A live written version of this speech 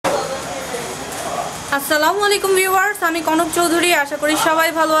আসসালামু আলাইকুম ভিউয়ার্স, আমি কনক চৌধুরী। আশা করি সবাই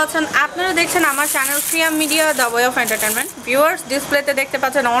ভালো আছেন। আপনারা দেখছেন আমার channel Siam media the way of entertainment. Viewers, ডিসপ্লেতে দেখতে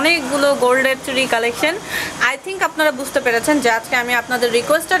পাচ্ছেন অনেকগুলো গোল্ডের চুড়ি কালেকশন। আই থিঙ্ক আপনারা বুঝতে পেরেছেন যে আজকে আমি আপনাদের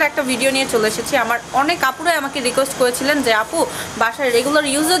রিকোয়েস্টের একটা ভিডিও নিয়ে চলে এসেছি। আমার অনেক আপুরাই আমাকে রিকোয়েস্ট করেছিলেন যে আপু বাসায় রেগুলার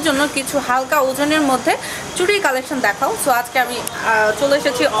ইউজের জন্য কিছু হালকা ওজনের মধ্যে চুড়ি কালেকশন দেখাও। সো আজকে আমি চলে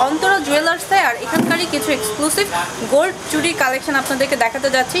এসেছি অন্তরা জুয়েলার্সে, আর এখানকারই কিছু এক্সক্লুসিভ গোল্ড চুড়ি কালেকশন আপনাদেরকে দেখাতে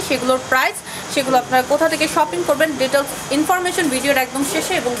যাচ্ছি। সেগুলোর প্রাইস, সেগুলো আপনারা কোথা থেকে শপিং করবেন, ডিটেলস ইনফরমেশন ভিডিওর একদম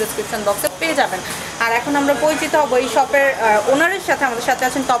শেষে এবং ডিসক্রিপশন বক্সে পেয়ে যাবেন। আর এখন আমরা পরিচিত হব এই শপের ওনারের সাথে। আমাদের সাথে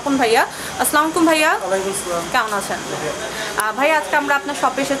আছেন তপন ভাইয়া। আসসালামু আলাইকুম ভাইয়া, কেমন আছেন? ভাইয়া, আজকে আমরা আপনার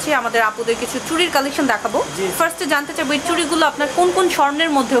শপে এসেছি আমাদের আপুদের কিছু চুড়ির কালেকশন দেখাবো। ফার্স্টে জানতে চাইবো এই চুড়িগুলো আপনার কোন কোন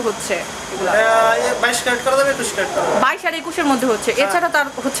স্বর্ণের মধ্যে হচ্ছে? 22 আর 21-এর মধ্যে হচ্ছে, এছাড়া তার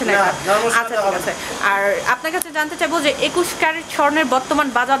হচ্ছে না? আচ্ছা, ঠিক আছে। আর আপনার কাছে জানতে চাইবো যে 21 ক্যারেট স্বর্ণের বর্তমান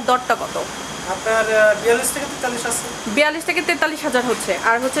বাজার দরটা কত? আপনার 42 থেকে 43 আছে। 42 থেকে 43 হাজার হচ্ছে।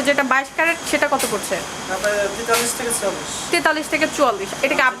 আর হচ্ছে যেটা 22 ক্যারেট সেটা কত পড়ছে? আপনার 43 থেকে 44। 43 থেকে 44।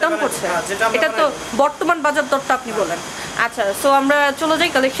 এটাকে আপ ডাউন করছে? এটা তো বর্তমান বাজার দরটা আপনি বলেন। আচ্ছা, সো আমরা চলে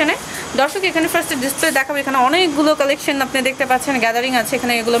যাই কালেকশনে। দর্শক, এখানে ফার্স্টে ডিসপ্লে দেখাবো। এখানে অনেকগুলো কালেকশন আপনি দেখতে পাচ্ছেন, গ্যাদারিং আছে।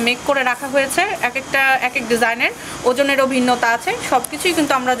 এখানে এগুলো মেক করে রাখা হয়েছে, এক এক ডিজাইনের, ওজনেরও ভিন্নতা আছে। সব কিছুই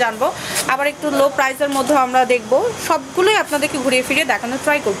কিন্তু আমরা জানবো। আবার একটু লো প্রাইসের মধ্যে আমরা দেখবো। সবগুলোই আপনাদেরকে ঘুরিয়ে ফিরিয়ে দেখানোর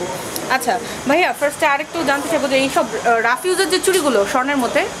ট্রাই করবো। আচ্ছা ভাইয়া, ফার্স্টে আরেকটু জানতে চাইবো যে এইসব রাফ ইউজের যে চুড়িগুলো স্বর্ণের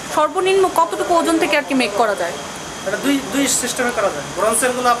মধ্যে সর্বনিম্ন কতটুকু ওজন থেকে আর কি মেক করা যায়? এটা দুই সিস্টেমে করা যায়।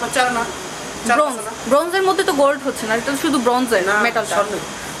 ব্রোঞ্জের গুলো আপনার চার না। ব্রোঞ্জের মধ্যে তো গোল্ড হচ্ছে না, এটা শুধু ব্রোঞ্জের মেটালটা,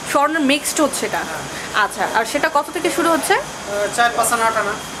 স্বর্ণের মিক্সড হচ্ছে এটা। আচ্ছা, আর সেটা কত থেকে শুরু হচ্ছে? 4-5 আনা 8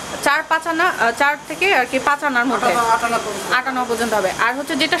 আনা। 4-5 আনা, 4 থেকে আর কি 5 আনার মধ্যে 8 আনা পর্যন্ত হবে। আর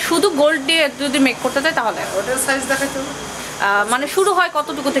হচ্ছে যেটা শুধু গোল্ড দিয়ে যদি মেক করতে চাই তাহলে ওটার সাইজ দেখাইতে হবে। মানে শুরু হয়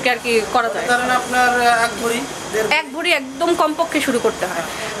কতটুকু থেকে আর কি করা যায়? ধরেন আপনার এক ভরি একদম কমপক্ষে শুরু করতে হয়।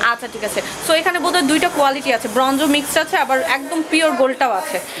 আচ্ছা, ঠিক আছে। সো এখানে বোধহয় দুইটা কোয়ালিটি আছে, ব্রঞ্জও মিক্সড আছে, আবার একদম পিওর গোল্ডটাও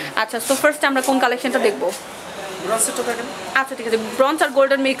আছে। আচ্ছা, সো ফার্স্ট আমরা কোন কালেকশনটা দেখবো? ব্রঞ্জটা দেখেন। আচ্ছা, ঠিক আছে। ব্রঞ্জ আর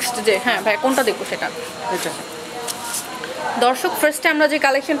গোল্ডের মিক্সড যে, হ্যাঁ ভাই, কোনটা দেখবো সেটা? এটা দর্শক, ফার্স্টে আমরা যে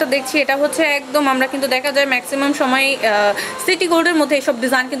কালেকশনটা দেখছি এটা হচ্ছে একদম, আমরা কিন্তু দেখা যায় ম্যাক্সিমাম সময় সিটি গোল্ডের মধ্যে এইসব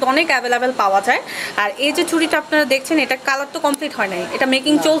ডিজাইন কিন্তু অনেক অ্যাভেলেবেল পাওয়া যায়। আর এই যে চুড়িটা আপনারা দেখছেন, এটা কালার তো কমপ্লিট হয় নাই, এটা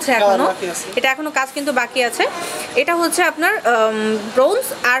মেকিং চলছে এখনো, এটা এখনো কাজ কিন্তু বাকি আছে। এটা হচ্ছে আপনার ব্রোঞ্জ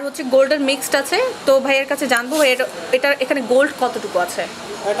আর হচ্ছে গোল্ডের মিক্সড আছে। তো ভাইয়ের কাছে জানবো এটা এখানে গোল্ড কতটুকু আছে?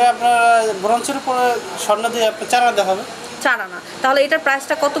 এটা আপনার ব্রোঞ্জের উপরে স্বর্ণ দিয়ে আপনার 4 আনা হবে। 4 আনা। তাহলে এটার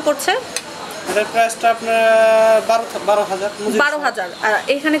প্রাইসটা কত পড়ছে? এটার প্রাইসটা আপনার 12,000। 12,000। আর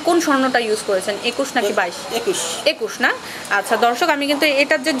এখানে কোন স্বর্ণটা ইউজ করেছেন, 21 নাকি 22? 21 না? আচ্ছা দর্শক, আমি কিন্তু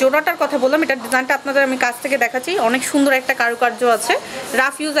এটার যে জোড়াটার কথা বললাম, এটার ডিজাইনটা আপনাদের আমি কাছ থেকে দেখাচ্ছি। অনেক সুন্দর একটা কারুকার্য আছে,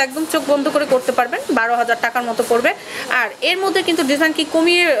 রাফ ইউজ একদম চোখ বন্ধ করে করতে পারবেন। 12,000 টাকার মতো পড়বে। আর এর মধ্যে কিন্তু ডিজাইন কি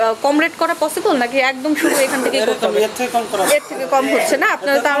কমিয়ে কম রেট করা পসিবল নাকি একদম শুরু এখান থেকে করতে হবে? এর থেকে কম করা, এর থেকে কম হচ্ছে না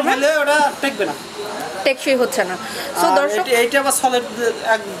আপনারা? তাহলে ওটা টেকবে না, টেকসই হচ্ছে না। সো দর্শক, এইটা আবার সলিড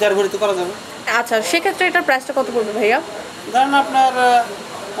 1.5 ভরিতে করা যাবে। আচ্ছা, সেক্ষেত্রে এটার প্রাইসটা কত পড়বে ভাইয়া? ধরেন আপনার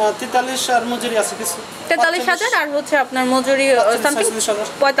 43 আর মজুরি আছে কিছু, 43,000 আর হচ্ছে আপনার মজুরি সামথিং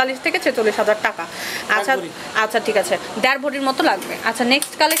 45 থেকে 46,000 টাকা। আচ্ছা আচ্ছা, ঠিক আছে, 1.5 ভরির মতো লাগবে। আচ্ছা,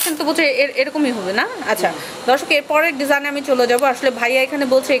 নেক্সট কালেকশন তো বলছে এরকমই হবে না? আচ্ছা দর্শক, এরপরের ডিজাইনে আমি চলে যাবো। আসলে ভাইয়া এখানে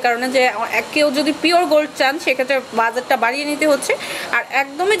বলছে এই কারণে যে কেউ যদি পিওর গোল্ড চান সেক্ষেত্রে বাজেটটা বাড়িয়ে নিতে হচ্ছে। আর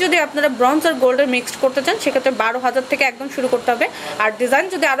একদমই যদি আপনারা ব্রঞ্জ আর গোল্ডের মিক্সড করতে চান সেক্ষেত্রে 12,000 থেকে একদম শুরু করতে হবে। আর ডিজাইন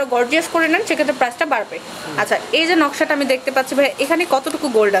যদি আরও গর্জিয়াস করে নেন সেক্ষেত্রে প্রাইসটা বাড়বে। আচ্ছা, এই যে নকশাটা আমি দেখতে পাচ্ছি ভাই, এখানে কতটুকু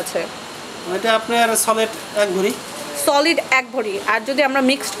গোল্ড আছে? এটা আপনার সলিড 1 ভরি। সলিড 1 ভরি। আর যদি আমরা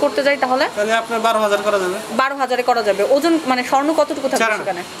মিক্সড করতে যাই তাহলে আপনার 12,000 করা যাবে। 12,000-এ করা যাবে। ওজন মানে স্বর্ণ কতটুকু থাকবে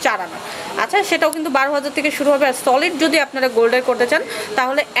সেখানে? 4 আনা। আচ্ছা, সেটাও কিন্তু 12,000 থেকে শুরু হবে। আর সলিড যদি আপনারা গোল্ডের করতে চান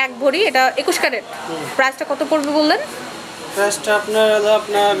তাহলে 1 ভরি, এটা 21 ক্যারেট। প্রাইসটা কত পড়বে বললেন? প্রাইসটা আপনার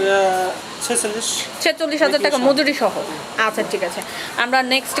 46,000 টাকা মজুরি সহ। আচ্ছা, ঠিক আছে। আমরা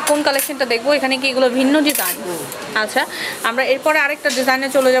নেক্সট কোন কালেকশনটা দেখবো? এখানে কি এগুলো ভিন্ন ডিজাইন? আচ্ছা, আমরা এরপরে আরেকটা ডিজাইনে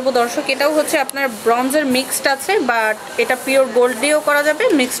চলে যাব দর্শক। এটাও হচ্ছে আপনার ব্রঞ্জের মিক্সড আছে, বাট এটা পিওর গোল্ড দিয়েও করা যাবে,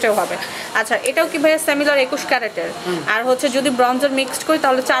 মিক্সডও হবে। আচ্ছা, এটাও কি ভাইয়া সিমিলার 21 ক্যারেটের? আর হচ্ছে যদি ব্রঞ্জের মিক্সড করি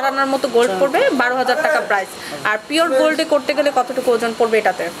তাহলে 4 আনার মতো গোল্ড পড়বে, 12,000 টাকা প্রাইস। আর পিওর গোল্ডে করতে গেলে কতটুকু ওজন পড়বে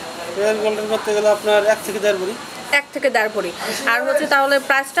এটাতে? পিওর গোল্ডের করতে গেলে আপনার 1 থেকে 1.5 ভরি। 1 থেকে 1.5 ভরি। আর হচ্ছে তাহলে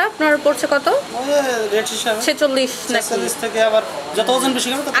প্রাইসটা আপনার পড়ছে কত? রেট হিসাবে 46 নাকি? 46 থেকে আবার যত ওজন বেশি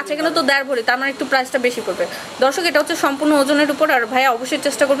হবে আচ্ছা, এখানে তো 1.5 ভরি, তার মানে একটু প্রাইসটা বেশি পড়বে। দর্শক, এটা হচ্ছে সম্পূর্ণ ওজনের উপর। আর ভাইয়া অবশ্যই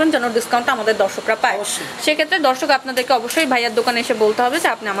চেষ্টা করবেন যেন ডিসকাউন্টটা আমাদের দর্শকরা পায়। সেক্ষেত্রে দর্শক আপনাদেরকে অবশ্যই ভাইয়ার দোকানে এসে বলতে হবে যে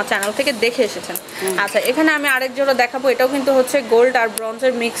আপনি আমার চ্যানেল থেকে দেখে এসেছেন। আচ্ছা, এখানে আমি আরেক জোড়া দেখাবো। এটাও কিন্তু হচ্ছে গোল্ড আর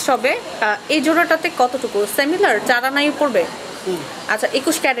ব্রঞ্জের মিক্স হবে। এই জোড়াটাতে কতটুকু সিমিলার? 4 আনাই পড়বে। আচ্ছা,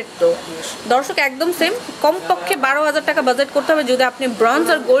 21 ক্যারেট তো দর্শক একদম সেম। কমপক্ষে 12,000 টাকা বাজেট করতে হবে যদি আপনি ব্রঞ্জ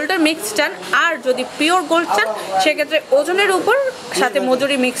আর গোল্ডের মিক্স চান। আর যদি পিওর গোল্ড চান সেক্ষেত্রে ওজনের উপর সাথে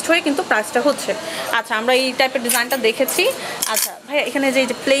মজুরি মিক্সড হয়ে কিন্তু প্রাইসটা হচ্ছে। আচ্ছা, আমরা এই টাইপের ডিজাইনটা দেখেছি। আচ্ছা ভাইয়া, এখানে যে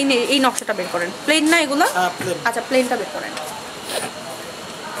প্লেন এই নকশাটা বের করেন। প্লেন না এগুলো? আচ্ছা, প্লেনটা বের করেন।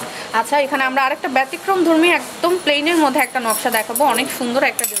 আচ্ছা, এখানে আমরা আরেকটা ব্যতিক্রম ধর্মী একদম প্লেনের মধ্যে একটা নকশা দেখাবো। অনেক সুন্দর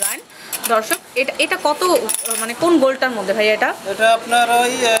একটা ডিজাইন দর্শক। এটা কত, মানে কোন গোল্ডটার মধ্যে ভাই? এটা আপনার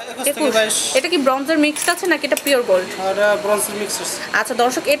ওই 21 থেকে 22। এটা কি ব্রঞ্জের মিক্সড আছে নাকি এটা পিওর গোল্ড? এটা ব্রঞ্জের মিক্স আছে। আচ্ছা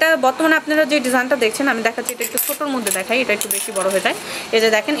দর্শক, এটা বর্তমানে আপনারা যে ডিজাইনটা দেখছেন আমি দেখাচ্ছি। এটা একটু ছোটোর মধ্যে দেখাই, এটা একটু বেশি বড় হয়ে যায়। এই যে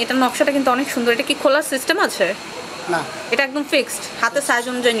দেখেন, এটার নকশাটা কিন্তু অনেক সুন্দর। এটা কি খোলার সিস্টেম আছে? না, এটা একদম ফিক্সড, হাতে সাইজ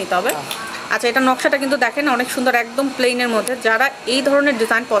অনুযায়ী নিতে হবে। আচ্ছা, এটা নকশাটা কিন্তু দেখেন অনেক সুন্দর, একদম প্লেনের মধ্যে। যারা এই ধরনের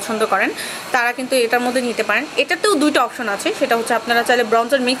ডিজাইন পছন্দ করেন তারা কিন্তু এটার মধ্যে নিতে পারেন। এটাতেও দুইটা অপশন আছে, সেটা হচ্ছে আপনারা চাইলে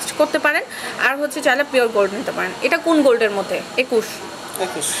ব্রঞ্জের মিক্সড করতে পারেন আর হচ্ছে চাইলে পিওর গোল্ড নিতে পারেন। এটা কোন গোল্ডের মধ্যে? 21।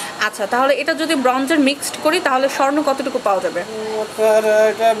 আচ্ছা, তাহলে এটা যদি ব্রঞ্জের মিক্সড করি তাহলে স্বর্ণ কতটুকু পাওয়া যাবে?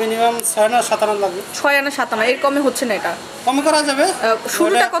 এটা মিনিমাম 6 আনা 7 আনা লাগবে। 6 আনা 7 আনা, এর কমে হচ্ছে না? এটা কম করা যাবে।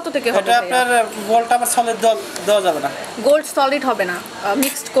 শুরুটা কত থেকে হবে? এটা আপনার বলটা আবার সলিড দেওয়া যাবে না, গোল্ড সলিড হবে না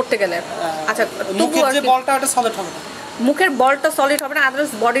মিক্সড করতে গেলে। আচ্ছা, মুখের যে বলটা ওটা সলিড হবে না। মুখের বলটা সলিড হবে না,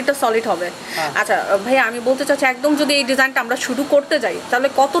 আদারস বডিটা সলিড হবে। আচ্ছা ভাইয়া, আমি বলতে চাচ্ছি একদম যদি এই ডিজাইনটা আমরা শুরু করতে যাই তাহলে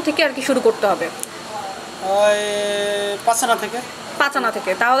কত থেকে আর কি শুরু করতে হবে? ওই 5 আনা থেকে। 5 আনা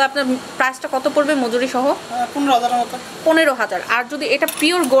থেকে। তাহলে আপনার প্রাইসটা কত পড়বে মজুরি সহ? 15,000 মতো। 15,000। আর যদি এটা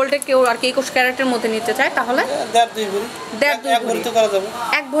পিওর গোল্ডে কেউ আর কি 21 ক্যারেটের মধ্যে নিতে চায় তাহলে 1.5-2 ভরি। 1.5-2 ভরি করা যাবে।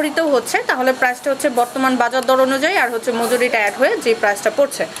 1 ভরিতেও হচ্ছে। তাহলে প্রাইসটা হচ্ছে বর্তমান বাজার দর অনুযায়ী আর হচ্ছে মজুরিটা অ্যাড হয়ে যে প্রাইসটা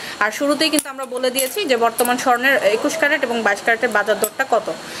পড়ছে। আর শুরুতেই কিন্তু আমরা বলে দিয়েছি যে বর্তমান স্বর্ণের 21 ক্যারেট এবং 22 ক্যারেটের বাজার দরটা কত।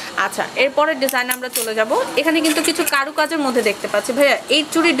 আচ্ছা, এরপরের ডিজাইনে আমরা চলে যাব। এখানে কিন্তু কিছু কারুকাজের মধ্যে দেখতে পাচ্ছি। ভাইয়া, এই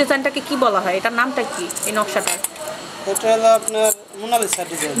চুড়ির ডিজাইনটাকে কি বলা হয়? এটার নামটা কি এই নকশাটা? এটা হলো আপনার মোনালিসা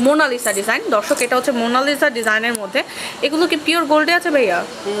ডিজাইন। মোনালিসা ডিজাইন দর্শক, এটা হচ্ছে মোনালিসা ডিজাইনের মধ্যে। এগুলো কি পিওর গোল্ডে আছে ভাইয়া?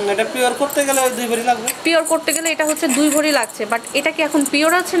 এটা পিওর করতে গেলে 2 ভরি লাগবে। পিওর করতে গেলে এটা হচ্ছে 2 ভরি লাগছে। বাট এটা কি এখন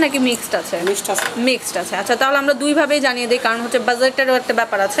পিওর আছে নাকি মিক্সড আছে? মিক্সড আছে। মিক্সড আছে। আচ্ছা, তাহলে আমরা দুইভাবেই জানিয়ে দিই, কারণ হচ্ছে বাজেটেরও একটা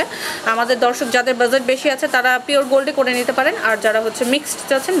ব্যাপার আছে। আমাদের দর্শক যাদের বাজেট বেশি আছে তারা পিওর গোল্ডে করে নিতে পারেন, আর যারা হচ্ছে মিক্সড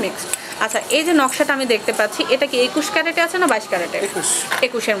চাচ্ছেন মিক্সড। আচ্ছা, এই যে নকশাটা আমি দেখতে পাচ্ছি এটা কি 21 ক্যারেটে আছে না 22 ক্যারেটে?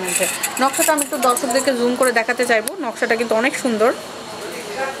 21-এর মধ্যে। নকশাটা আমি একটু দর্শকদেরকে জুম করে দেখাতে চাইবো। নকশাটা কিন্তু অনেক সুন্দর।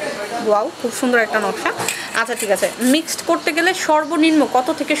 ওয়াও, খুব সুন্দর একটা নকশা। আচ্ছা ঠিক আছে, মিক্সড করতে গেলে সর্বনিম্ন কত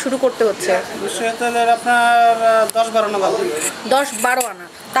থেকে শুরু করতে হচ্ছে? আপনার 10-12 আনা লাগবে। 10-12 আনা।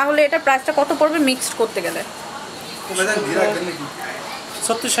 তাহলে এটা প্রাইসটা কত পড়বে মিক্সড করতে গেলে?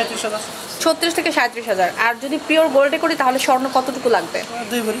 36 থেকে 37,000। আর যদি পিওর গোল্ডে করি তাহলে স্বর্ণ কতটুকু লাগবে?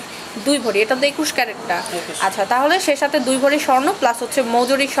 2 ভরি। এটা তো 21 ক্যারেটটা। আচ্ছা, তাহলে সে সাথে 2 ভরি স্বর্ণ প্লাস হচ্ছে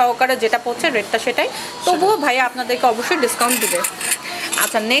মজুরি সহকারে যেটা পড়ছে রেটটা সেটাই। তবুও ভাইয়া আপনাদেরকে অবশ্যই ডিসকাউন্ট দিবে।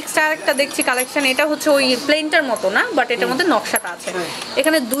 আচ্ছা, নেক্সট আরেকটা দেখছি কালেকশন। এটা হচ্ছে ওই প্লেনটার মতো না, বাট এটার মধ্যে নকশাটা আছে।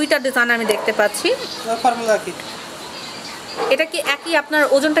 এখানে দুইটা ডিজাইন আমি দেখতে পাচ্ছি। এটা কি একই? আপনার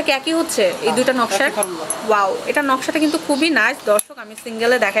ওজনটা কি একই হচ্ছে এই দুইটা নকশার? ওয়াও, এটা নকশাটা কিন্তু খুবই নাইস দর্শক। আমি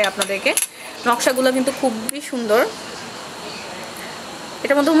সিঙ্গেলে দেখাই আপনাদেরকে। নকশাগুলো কিন্তু খুবই সুন্দর।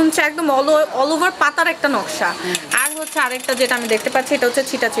 এটার মধ্যে মনে হচ্ছে একদম অল ওভার পাতার একটা নকশা। আর হচ্ছে আরেকটা যেটা আমি দেখতে পাচ্ছি এটা হচ্ছে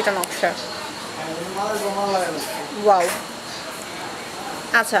ছিটা ছিটা নকশা। ওয়াও।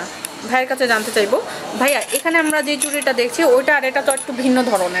 আচ্ছা, ভাইয়ের কাছে জানতে চাইবো, ভাইয়া এখানে আমরা যে চুড়িটা দেখছি ওইটা আর এটা তো একটু ভিন্ন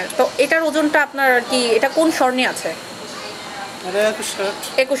ধরনের। তো এটার ওজনটা আপনার কি, এটা কোন স্বর্ণে আছে?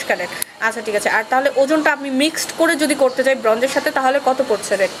 21 ক্যারেট। আচ্ছা ঠিক আছে। আর তাহলে ওজনটা আপনি মিক্সড করে যদি করতে চাই ব্রঞ্জের সাথে তাহলে কত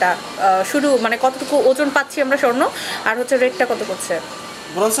পড়ছে রেটটা? শুরু মানে কতটুকু ওজন পাচ্ছি আমরা স্বর্ণ, আর হচ্ছে রেটটা কত পড়ছে?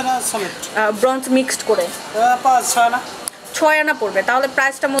 ব্রঞ্জ মিক্সড করে 6 আনা পড়বে। তাহলে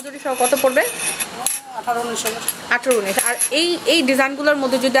প্রাইসটা মজুরি সহ কত পড়বে? 18-19। আর এই ডিজাইনগুলোর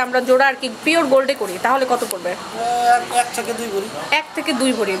মধ্যে যদি আমরা জোড়া আর কি পিওর গোল্ডে করি তাহলে কত পড়বে? 1 থেকে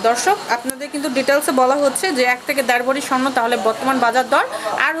 2 ভরি। দর্শক আপনাদের কিন্তু ডিটেলসে বলা হচ্ছে যে 1 থেকে 1.5 ভরি স্বর্ণ, তাহলে বর্তমান বাজার দর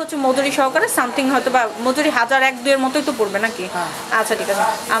আর হচ্ছে মজুরি সহকারে সামথিং হয়তো বা মজুরি 1000-1-2 এর মতোই তো পড়বে নাকি? আচ্ছা ঠিক আছে,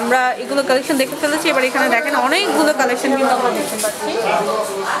 আমরা এগুলো কালেকশন দেখে ফেলেছি। এবার এখানে দেখেন অনেকগুলো কালেকশন কিন্তু আমরা দেখতে পাচ্ছি।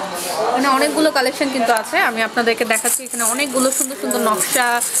 এখানে অনেকগুলো কালেকশন কিন্তু আছে, আমি আপনাদেরকে দেখাচ্ছি। এখানে অনেকগুলো সুন্দর সুন্দর নকশা।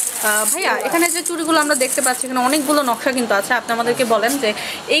 ভাইয়া এখানে যে চুড়িগুলো আমরা দেখতে পাচ্ছি এখানে অনেকগুলো নকশা কিন্তু আছে। আপনি আমাদেরকে বলেন যে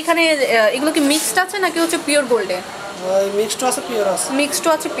এইখানে এগুলো কি মিক্সড আছে নাকি হচ্ছে পিওর গোল্ডে? মিক্সড আছে, পিওর আছে। মিক্সড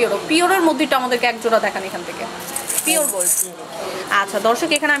আছে, পিওর। পিওরের মধ্যেটা আমাদেরকে এক জোড়া দেখান এখান থেকে, পিওর গোল্ড। আচ্ছা দর্শক,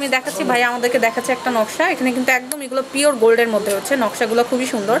 এখানে আমি দেখাচ্ছি, ভাই আমাদেরকে দেখাচ্ছে একটা নকশা। এখানে কিন্তু একদম এগুলো পিওর গোল্ডের মধ্যে হচ্ছে, নকশাগুলো খুবই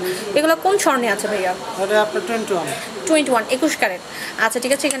সুন্দর। এগুলো কোন স্বর্ণে আছে ভাইয়া? এটা আপনার 21 21 ক্যারেট। আচ্ছা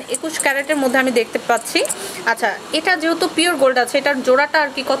ঠিক আছে, এখানে 21 ক্যারেটের মধ্যে আমি দেখতে পাচ্ছি। আচ্ছা, এটা যেহেতু পিওর গোল্ড আছে, এটার জোড়াটা আর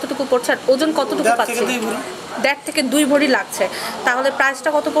কি কতটুকু পড়ছে আর ওজন কতটুকু পাচ্ছে? 1.5 থেকে 2 ভরি লাগছে। তাহলে প্রাইসটা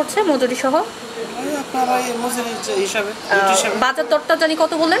কত পড়ছে মজুরি সহ? বাজার দরটা জানি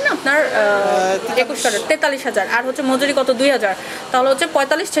কত বললেন আপনার? 21 ক্যারেট 43,000, আর হচ্ছে মজুরি কত? 2,000। তাহলে হচ্ছে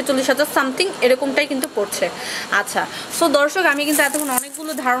 45-46,000 সামথিং এরকমটাই কিন্তু পড়ছে। আচ্ছা, সো দর্শক, আমি কিন্তু এতক্ষণ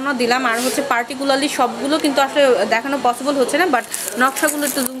অনেকগুলো ধারণা দিলাম, আর হচ্ছে পার্টিকুলারলি সবগুলো কিন্তু আসলে দেখানো পসিবল হচ্ছে না, বাট নকশাগুলো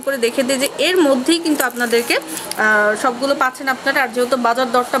একটু জুম করে দেখে দিই যে এর মধ্যেই কিন্তু আপনাদেরকে সবগুলো পাচ্ছেন আপনারা। আর যেহেতু বাজার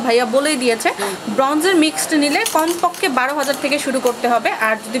দরটা ভাইয়া বলেই দিয়েছে, ব্রঞ্জের মিক্সড নিলে কমপক্ষে 12,000 থেকে শুরু করতে হবে,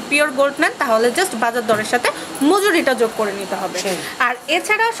 আর যদি পিওর গোল্ড নেন তাহলে জাস্ট বাজার দরের সাথে মজুরিটা যোগ করে নিতে হবে। আর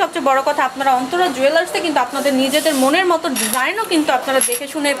এছাড়া সবচেয়ে বড় কথা, আপনারা অন্তরা জুয়েলার্সে কিন্তু আপনাদের নিজেদের মনের মতো ডিজাইনও কিন্তু আপনারা দেখে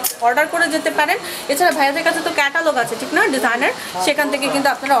শুনে অর্ডার করে যেতে পারেন। এছাড়া ভাইয়াদের কাছে তো ক্যাটালগ আছে, ঠিক না, ডিজাইনের, সেখান থেকে কিন্তু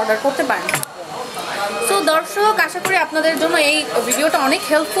আপনারা অর্ডার করতে পারেন। সো দর্শক, আশা করি আপনাদের জন্য এই ভিডিওটা অনেক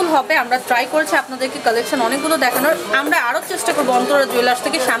হেল্পফুল হবে। আমরা ট্রাই করেছি আপনাদেরকে কালেকশন অনেকগুলো দেখানোর। আমরা আরও চেষ্টা করবো অন্তরা জুয়েলার্স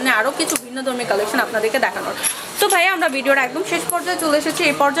থেকে সামনে আরও কিছু ভিন্ন ধর্মী কালেকশন আপনাদেরকে দেখানোর। তো ভাইয়া, আমরা ভিডিওর একদম শেষ পর্যায়ে চলে এসেছি।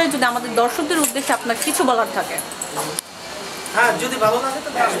 এই পর্যায়ে যদি আমাদের দর্শকদের উদ্দেশ্যে আপনার কিছু বলার থাকে। হ্যাঁ, যদি ভালো লাগে তো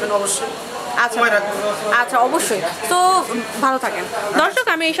আসবেন অবশ্যই। আচ্ছা অবশ্যই। তো ভালো থাকেন দর্শক।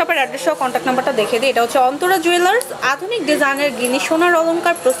 আমি এই শপের অ্যাড্রেস সহ কন্ট্যাক্ট নাম্বারটা দেখে দিই। এটা হচ্ছে অন্তরা জুয়েলার্স, আধুনিক ডিজাইনের গিনি সোনার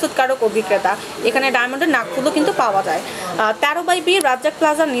অলংকার প্রস্তুতকারক ও বিক্রেতা। এখানে ডায়মন্ডের নাকফুলও কিন্তু পাওয়া যায়। 13/B রাজ্জাক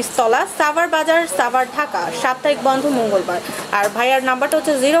প্লাজা নিচতলা, সাভার বাজার, সাভার, ঢাকা। সাপ্তাহিক বন্ধ মঙ্গলবার। আর ভাইয়ার নাম্বারটা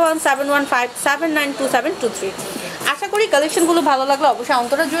হচ্ছে 01715792723। আশা করি কালেকশনগুলো ভালো লাগলে অবশ্যই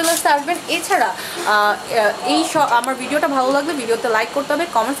অন্তরা জুয়েলার্সে আসবেন। এছাড়া আমার ভিডিওটা ভালো লাগলে ভিডিওতে লাইক করতে হবে,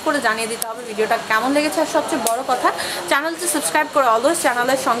 কমেন্টস করে জানিয়ে দিতে হবে ভিডিওটা কেমন লেগেছে। আর সবচেয়ে বড় কথা, চ্যানেলটি সাবস্ক্রাইব করে অলওয়েজ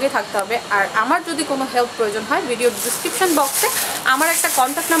চ্যানেলের সঙ্গে থাকতে হবে। আর আমার যদি কোনো হেল্প প্রয়োজন হয়, ভিডিওর ডিসক্রিপশন বক্সে আমার একটা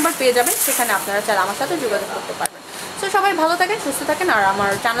কন্ট্যাক্ট নাম্বার পেয়ে যাবেন, সেখানে আপনারা চাইলে আমার সাথে যোগাযোগ করতে পারবেন। তো সবাই ভালো থাকেন, সুস্থ থাকেন, আর আমার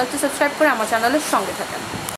চ্যানেলটি সাবস্ক্রাইব করে আমার চ্যানেলের সঙ্গে থাকেন।